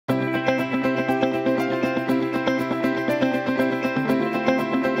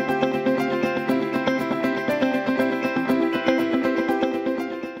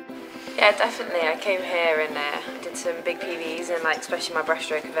Yeah, definitely. I came here and did some big PBs and especially my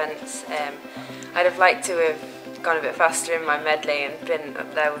breaststroke events. I'd have liked to have gone a bit faster in my medley and been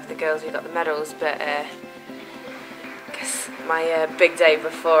up there with the girls who got the medals, but I guess my big day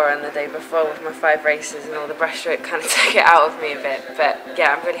before and the day before with my 5 races and all the breaststroke kind of took it out of me a bit. But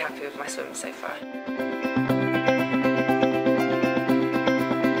yeah, I'm really happy with my swim so far.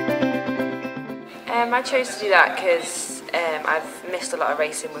 I chose to do that because I've missed a lot of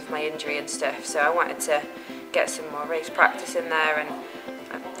racing with my injury and stuff, so I wanted to get some more race practice in there, and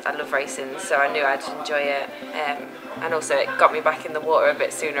I love racing, so I knew I'd enjoy it, and also it got me back in the water a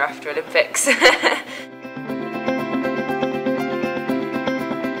bit sooner after Olympics.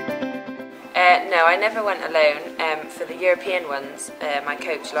 No, I never went alone. For the European ones, my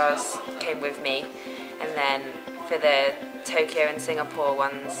coach Lars came with me, and then for the Tokyo and Singapore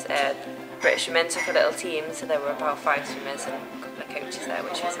ones, British women took a little team, so there were about 5 swimmers and a couple of coaches there,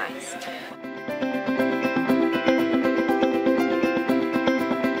 which was nice.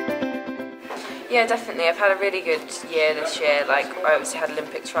 Yeah, definitely. I've had a really good year this year. I obviously had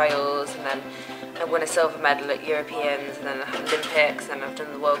Olympic trials, and then I won a silver medal at Europeans, and then I had Olympics, and I've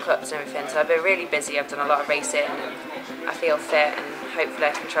done the World Cups and everything. So I've been really busy. I've done a lot of racing, and I feel fit, and hopefully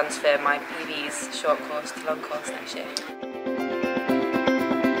I can transfer my PBs short course to long course next year.